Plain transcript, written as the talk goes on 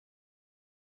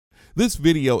This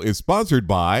video is sponsored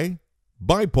by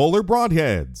Bipolar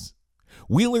Broadheads,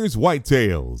 Wheeler's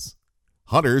Whitetails,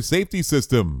 Hunter Safety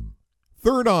System,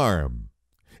 Third Arm,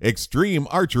 Extreme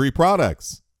Archery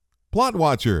Products, Plot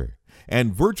Watcher,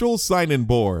 and Virtual Sign-In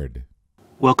Board.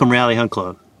 Welcome, Rally Hunt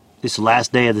Club. This is the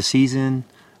last day of the season.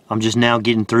 I'm just now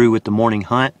getting through with the morning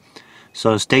hunt.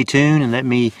 So stay tuned and let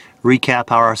me recap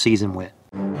how our season went.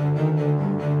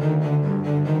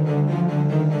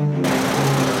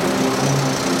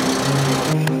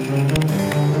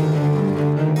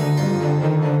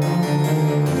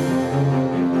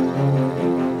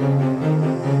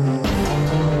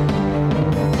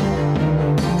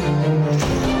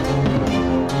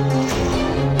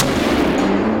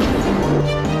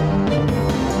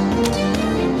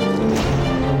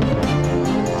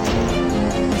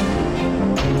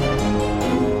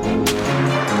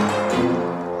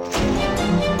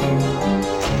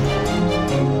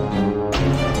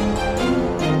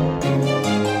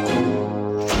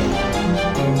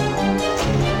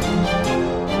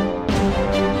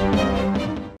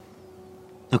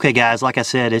 Okay guys, like I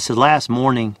said, it's the last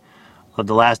morning of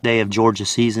the last day of Georgia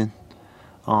season.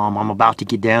 I'm about to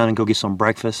get down and go get some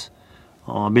breakfast.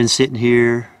 I've been sitting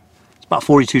here. It's about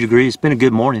 42 degrees. It's been a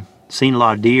good morning. Seen a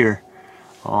lot of deer.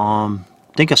 I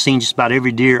think I've seen just about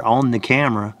every deer on the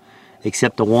camera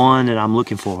except the one that I'm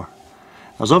looking for.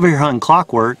 I was over here hunting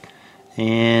Clockwork,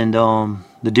 and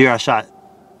the deer I shot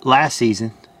last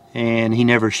season, and he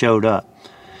never showed up.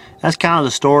 That's kind of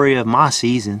the story of my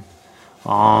season.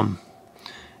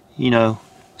 You know,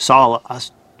 I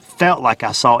felt like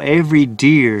I saw every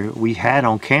deer we had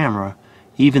on camera,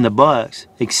 even the bucks,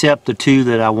 except the two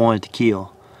that I wanted to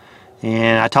kill.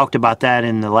 And I talked about that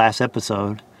in the last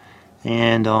episode.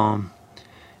 And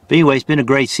but anyway, it's been a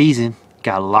great season.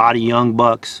 Got a lot of young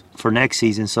bucks for next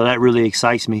season, so that really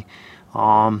excites me.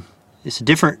 It's a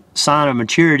different sign of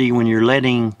maturity when you're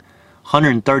letting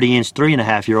 130-inch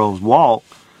 3.5-year-olds walk,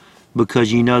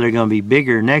 because you know they're going to be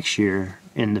bigger next year.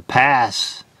 In the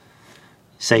past,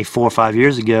 say 4 or 5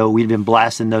 years ago, we'd been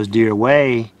blasting those deer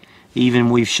away.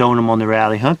 Even we've shown them on the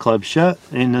Rally Hunt Club show.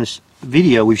 In this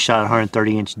video, we've shot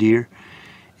 130-inch deer,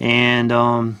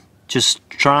 and just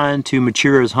trying to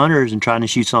mature as hunters and trying to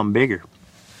shoot something bigger.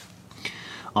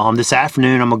 This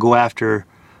afternoon, I'm gonna go after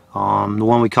the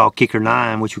one we call Kicker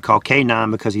 9, which we call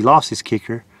K9 because he lost his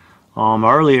kicker.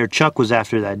 Earlier, Chuck was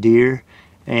after that deer,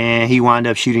 and he wound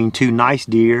up shooting 2 nice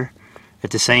deer at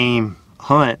the same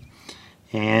hunt.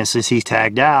 And since he's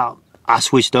tagged out, I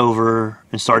switched over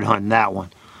and started hunting that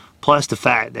one. Plus the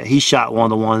fact that he shot one of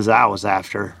the ones I was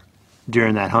after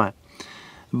during that hunt.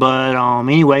 But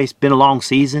anyway, it's been a long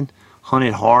season.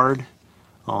 Hunted hard.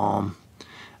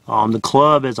 The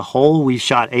club as a whole, we've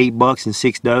shot 8 bucks and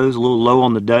 6 does. A little low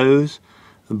on the does,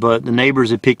 but the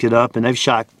neighbors have picked it up and they've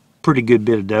shot pretty good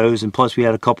bit of does. And plus we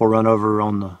had a couple run over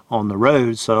on the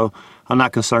road, so I'm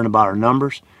not concerned about our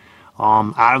numbers.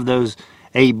 Out of those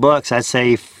 8 bucks, I'd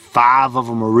say 5 of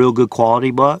them were real good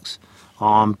quality bucks.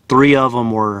 3 of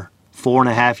them were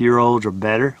 4.5-year-olds or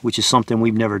better, which is something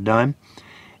we've never done.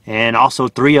 And also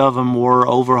 3 of them were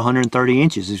over 130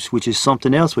 inches, which is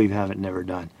something else we haven't never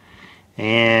done.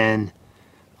 And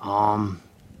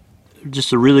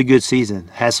just a really good season.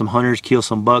 Had some hunters kill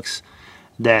some bucks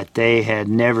that they had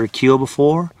never killed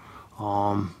before.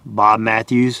 Bob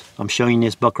Matthews, I'm showing you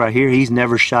this buck right here. He's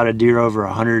never shot a deer over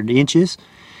 100 inches.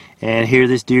 And here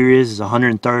this deer is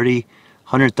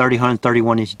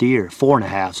 131 inch deer,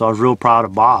 4.5. So I was real proud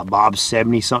of Bob. Bob's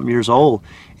 70-something years old,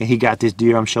 and he got this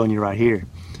deer I'm showing you right here.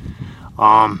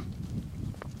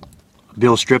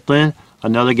 Bill Stripling,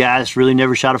 another guy that's really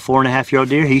never shot a 4.5-year-old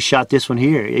deer. He shot this one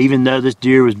here. Even though this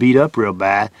deer was beat up real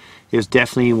bad, it was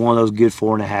definitely one of those good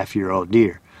 4.5-year-old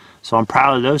deer. So I'm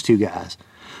proud of those 2 guys.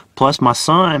 Plus my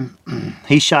son,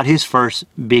 he shot his first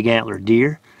big antler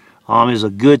deer. It was a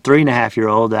good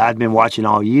 3.5-year-old that I'd been watching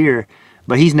all year,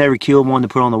 but he's never killed one to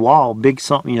put on the wall. Big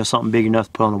something, something big enough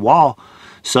to put on the wall.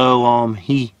 So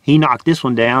he knocked this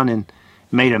one down and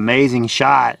made an amazing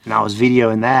shot, and I was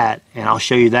videoing that, and I'll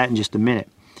show you that in just a minute.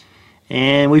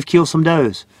 And we've killed some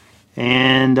does.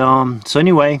 And so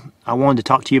anyway, I wanted to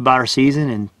talk to you about our season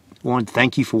and wanted to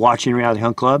thank you for watching Reality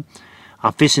Hunt Club.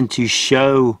 I'm fishing to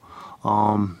show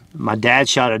my dad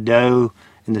shot a doe,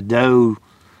 and the doe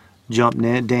jumped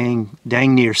dang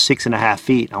near 6.5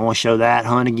 feet. I want to show that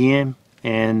hunt again.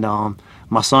 And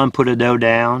my son put a doe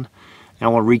down, and I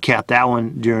want to recap that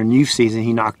one during youth season.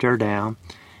 He knocked her down.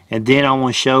 And then I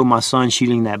want to show my son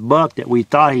shooting that buck that we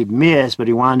thought he'd miss, but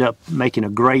he wound up making a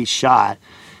great shot.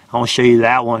 I want to show you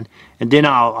that one. And then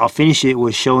I'll finish it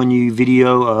with showing you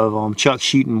video of Chuck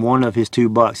shooting one of his 2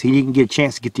 bucks. He didn't get a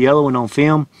chance to get the other one on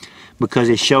film, because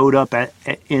it showed up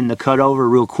in the cutover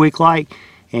real quick like,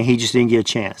 and he just didn't get a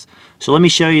chance. So let me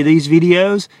show you these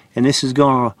videos, and this is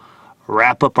going to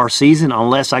wrap up our season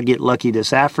unless I get lucky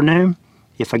this afternoon.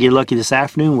 If I get lucky this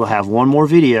afternoon, we'll have one more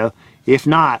video. If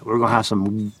not, we're going to have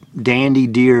some dandy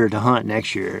deer to hunt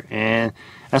next year. And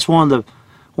that's one of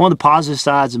the positive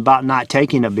sides about not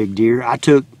taking a big deer. I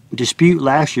took Dispute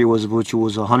last year, which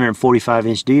was a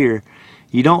 145-inch deer.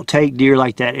 You don't take deer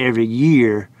like that every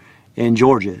year in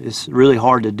Georgia. It's really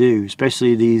hard to do,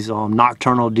 especially these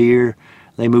nocturnal deer.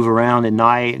 They move around at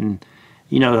night, and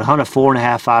to hunt a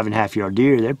 4.5, 5.5 yard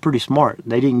deer, they're pretty smart.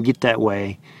 They didn't get that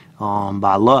way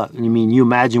by luck. I mean, you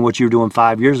imagine what you were doing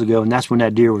 5 years ago, and that's when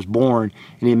that deer was born,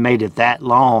 and it made it that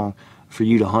long for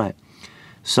you to hunt.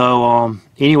 So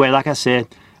anyway, like I said,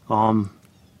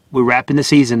 we're wrapping the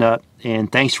season up,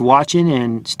 and thanks for watching,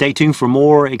 and stay tuned for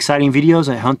more exciting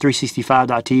videos at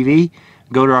hunt365.tv.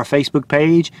 Go to our Facebook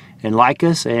page and like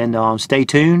us, and stay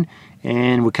tuned.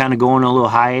 And we're kind of going on a little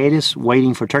hiatus,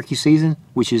 waiting for turkey season,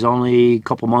 which is only a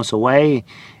couple months away,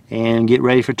 and get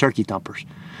ready for turkey thumpers.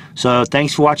 So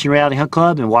thanks for watching Reality Hunt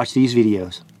Club, and watch these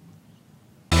videos.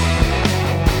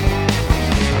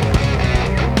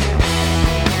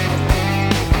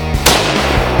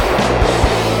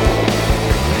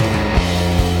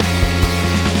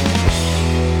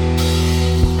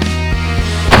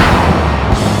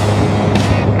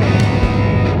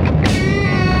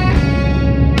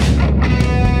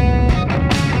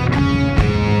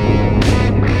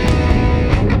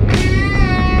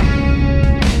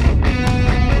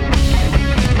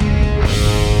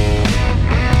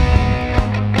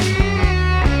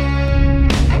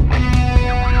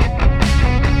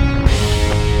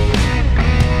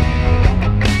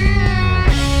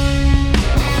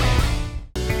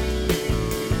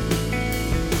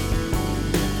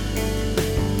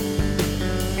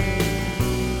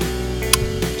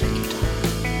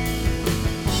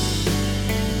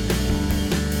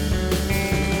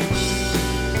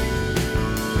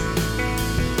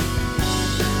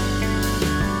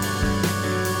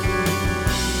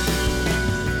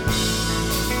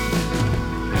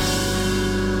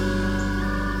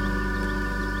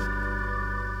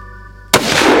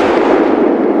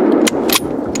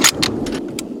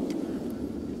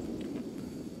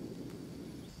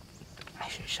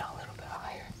 should have shot a little bit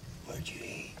higher. Where'd you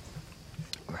eat?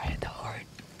 Right at the heart,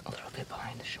 a little bit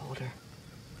behind the shoulder.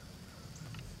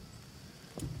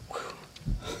 Whew.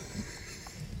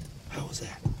 How was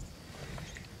that?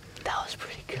 That was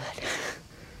pretty good.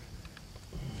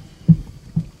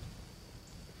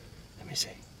 Let me see.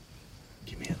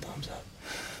 Give me a thumbs up.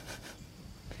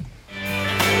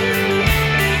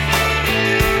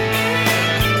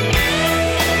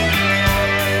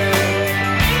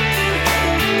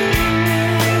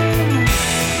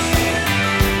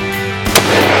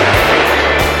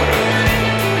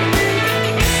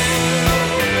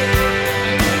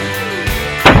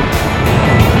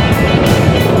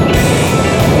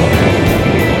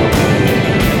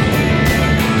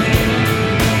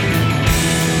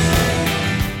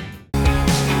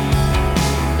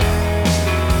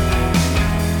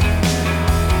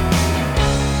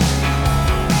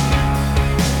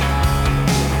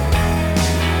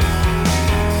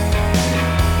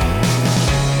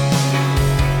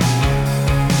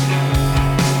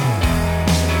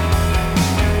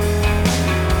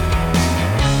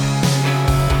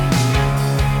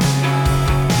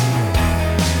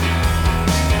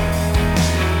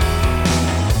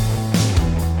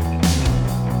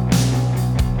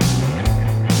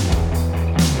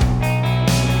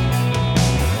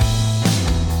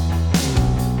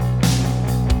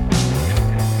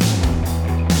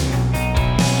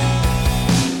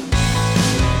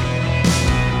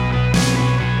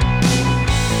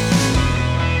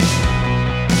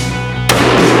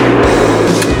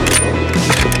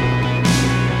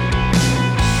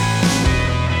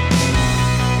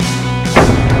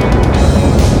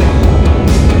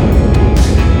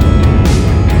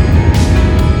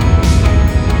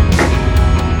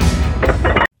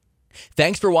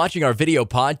 Thanks for watching our video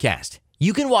podcast.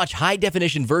 You can watch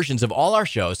high-definition versions of all our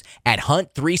shows at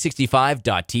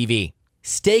hunt365.tv.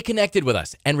 Stay connected with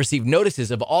us and receive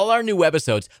notices of all our new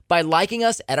episodes by liking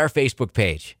us at our Facebook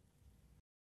page.